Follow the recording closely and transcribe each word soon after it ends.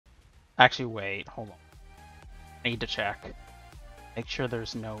Actually, wait, hold on. I need to check. Make sure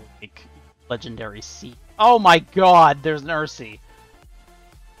there's no, like, legendary seed. Oh my god, there's an Ersi.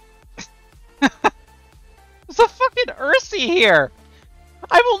 There's a fucking Ersi here!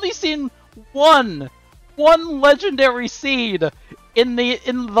 I've only seen one legendary seed in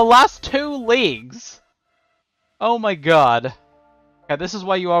the last 2 leagues. Oh my god. Okay, this is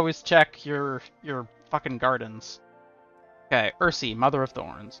why you always check your fucking gardens. Okay, Ersi, Mother of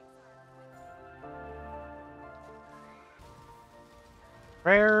Thorns.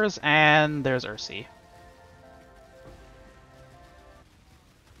 Rares, and there's Ersi.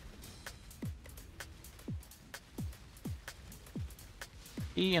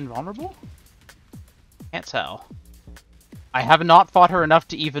 Invulnerable? Can't tell. I have not fought her enough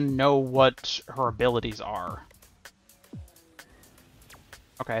to even know what her abilities are.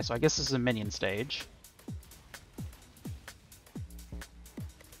 Okay, so I guess this is a minion stage.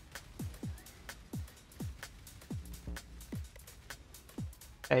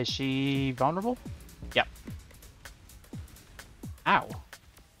 Is she vulnerable? Yep. Ow.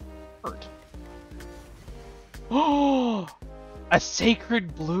 Hurt. Oh! A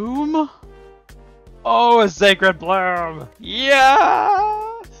Sacred Bloom? Oh, a Sacred Bloom! Yeah!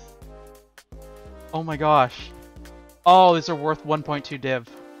 Oh my gosh. Oh, these are worth 1.2 div.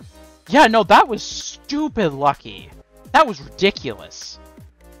 Yeah, no, that was stupid lucky. That was ridiculous.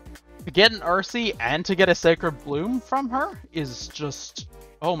 To get an Ersi and to get a Sacred Bloom from her is just...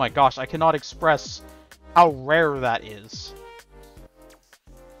 Oh my gosh, I cannot express how rare that is.